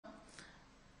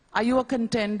Are you a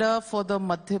contender for the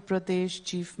Madhya Pradesh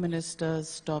Chief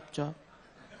Minister's top job?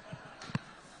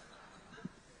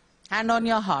 Hand on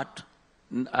your heart.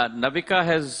 Navika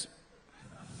has,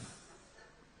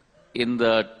 in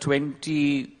the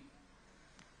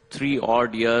 23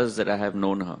 odd years that I have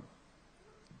known her,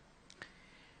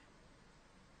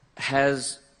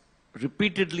 has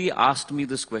repeatedly asked me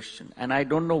this question, and I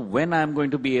don't know when I'm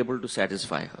going to be able to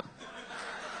satisfy her.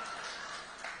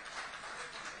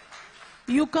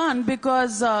 You can't,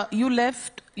 because you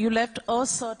left a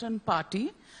certain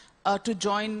party to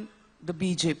join the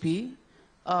BJP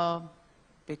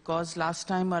because last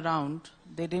time around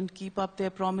they didn't keep up their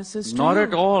promises to Not you.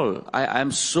 at all.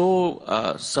 I'm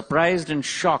so surprised and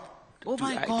shocked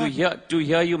to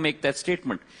hear you make that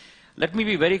statement. Let me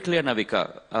be very clear,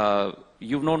 Navika.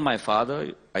 You've known my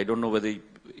father. I don't know whether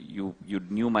you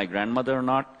knew my grandmother or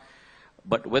not,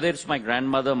 but whether it's my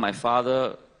grandmother, my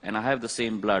father, and I have the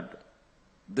same blood,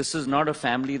 this is not a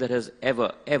family that has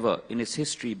ever in its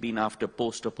history been after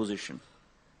post or position.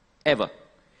 Ever.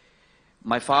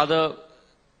 My father,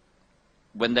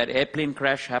 when that airplane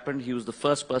crash happened, he was the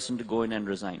first person to go in and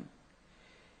resign.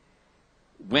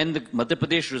 When the Madhya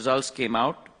Pradesh results came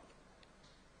out,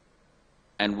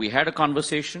 and we had a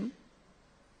conversation,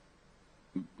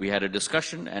 we had a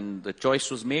discussion, and the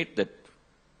choice was made that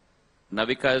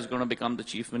Navika is going to become the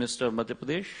Chief Minister of Madhya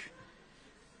Pradesh.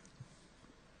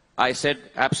 I said,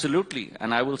 absolutely,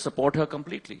 and I will support her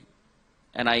completely.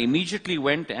 And I immediately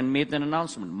went and made an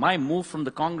announcement. My move from the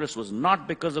Congress was not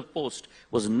because of post,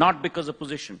 was not because of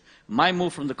position. My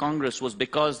move from the Congress was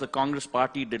because the Congress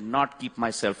party did not keep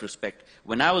my self-respect.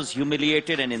 When I was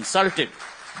humiliated and insulted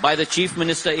by the Chief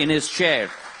Minister in his chair,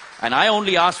 and I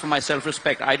only asked for my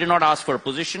self-respect. I did not ask for a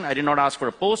position, I did not ask for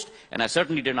a post, and I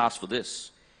certainly didn't ask for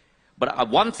this. But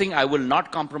one thing I will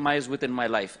not compromise with in my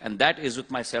life, and that is with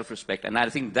my self-respect. And I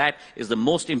think that is the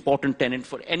most important tenet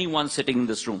for anyone sitting in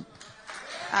this room.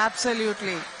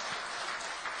 Absolutely.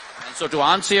 And so to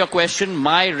answer your question,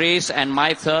 my race and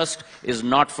my thirst is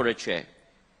not for a chair.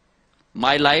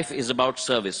 My life is about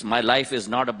service. My life is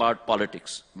not about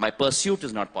politics. My pursuit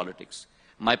is not politics.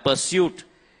 My pursuit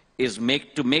is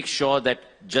to make sure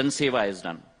that Jan Seva is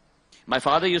done. My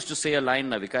father used to say a line,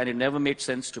 Navika, and it never made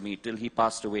sense to me till he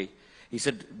passed away. He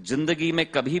said, "Zindagi mein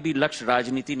kabhi bhi laksh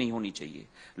rajniti nahi honi chahiye.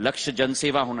 Laksh jan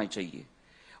seva hona chahiye.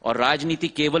 और राजनीति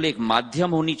केवल एक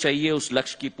माध्यम होनी चाहिए उस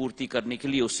लक्ष्य की पूर्ति करने के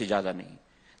लिए, उससे ज्यादा नहीं."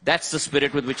 That's the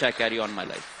spirit with which I carry on my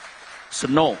life. So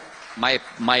no,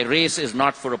 my race is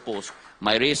not for a post.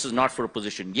 My race is not for a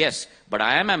position. Yes, but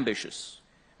I am ambitious.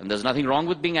 And there's nothing wrong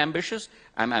with being ambitious.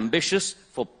 I'm ambitious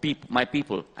for my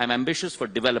people. I'm ambitious for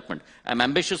development. I'm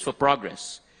ambitious for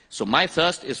progress. So my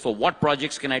thirst is for what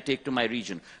projects can I take to my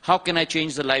region? How can I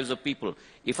change the lives of people?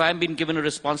 If I've been given a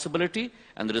responsibility,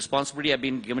 and the responsibility I've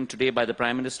been given today by the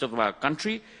Prime Minister of our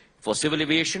country for civil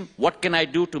aviation, what can I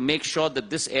do to make sure that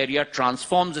this area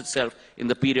transforms itself in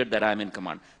the period that I'm in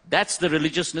command? That's the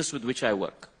religiousness with which I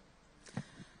work.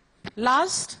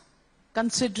 Last,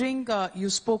 considering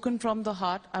you've spoken from the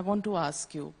heart, I want to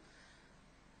ask you,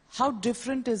 how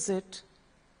different is it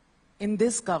in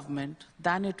this government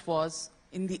than it was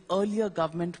in the earlier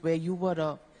government where you were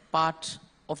a part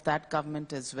of that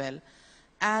government as well?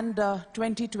 And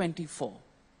 2024,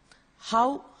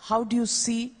 how do you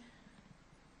see,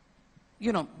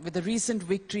 with the recent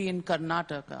victory in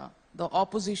Karnataka, the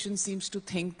opposition seems to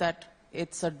think that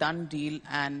it's a done deal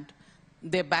and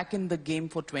they're back in the game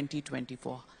for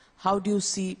 2024. How do you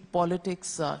see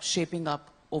politics shaping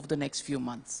up over the next few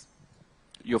months?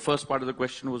 Your first part of the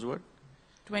question was what?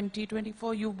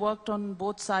 2024, you worked on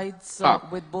both sides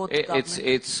with both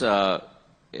governments.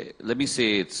 Let me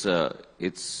say it's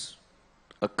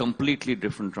a completely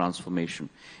different transformation.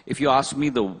 If you ask me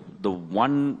the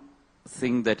one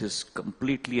thing that is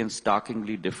completely and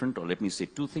starkingly different, or let me say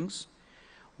two things.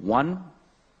 One,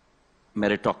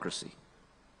 meritocracy.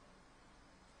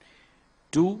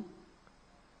 Two,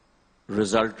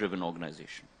 result-driven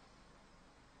organization.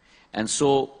 And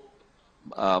so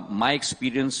my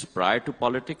experience prior to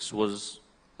politics was,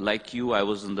 like you, I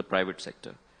was in the private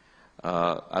sector.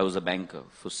 I was a banker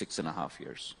for 6.5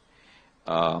 years.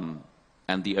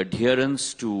 And the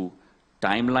adherence to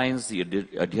timelines, the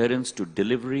adherence to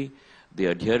delivery, the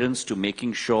adherence to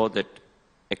making sure that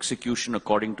execution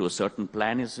according to a certain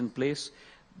plan is in place,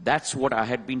 that's what I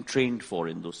had been trained for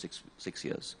in those six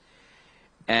years.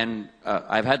 And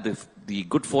I've had the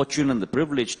good fortune and the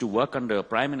privilege to work under a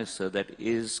Prime Minister that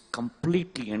is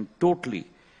completely and totally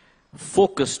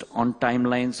focused on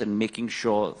timelines and making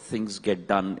sure things get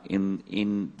done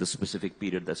in the specific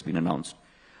period that's been announced.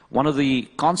 One of the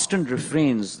constant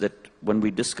refrains that when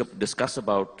we discuss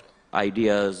about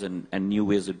ideas and new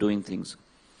ways of doing things,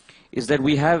 is that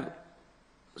we have,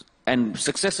 and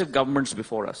successive governments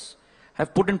before us,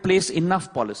 have put in place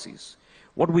enough policies.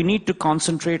 What we need to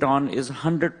concentrate on is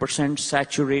 100%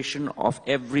 saturation of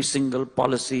every single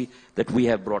policy that we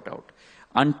have brought out.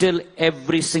 Until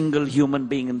every single human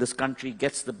being in this country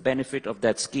gets the benefit of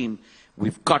that scheme,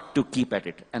 we've got to keep at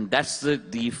it. And that's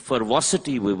the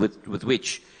ferocity with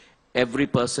which every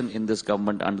person in this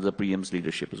government under the PM's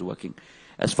leadership is working.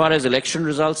 As far as election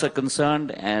results are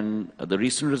concerned, and the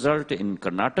recent result in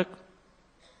Karnataka,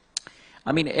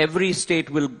 I mean, every state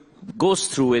goes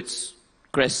through its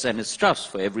crests and its troughs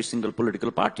for every single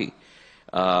political party.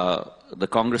 The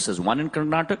Congress has won in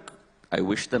Karnataka. I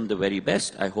wish them the very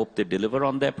best. I hope they deliver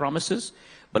on their promises.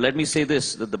 But let me say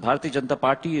this, that the Bharatiya Janata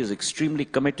Party is extremely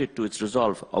committed to its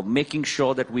resolve of making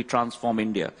sure that we transform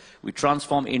India. We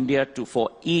transform India for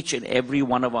each and every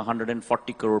one of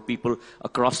 140 crore people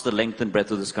across the length and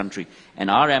breadth of this country. And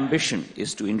our ambition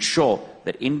is to ensure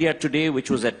that India today, which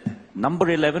was at number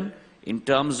 11 in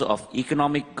terms of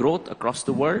economic growth across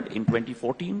the world in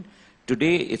 2014,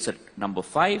 today it's at number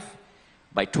 5.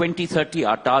 By 2030,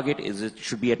 our target is it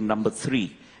should be at number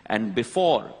 3. And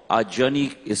before our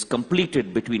journey is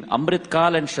completed between Amrit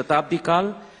Kal and Shatabdi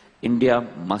Kal, India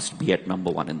must be at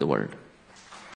number 1 in the world.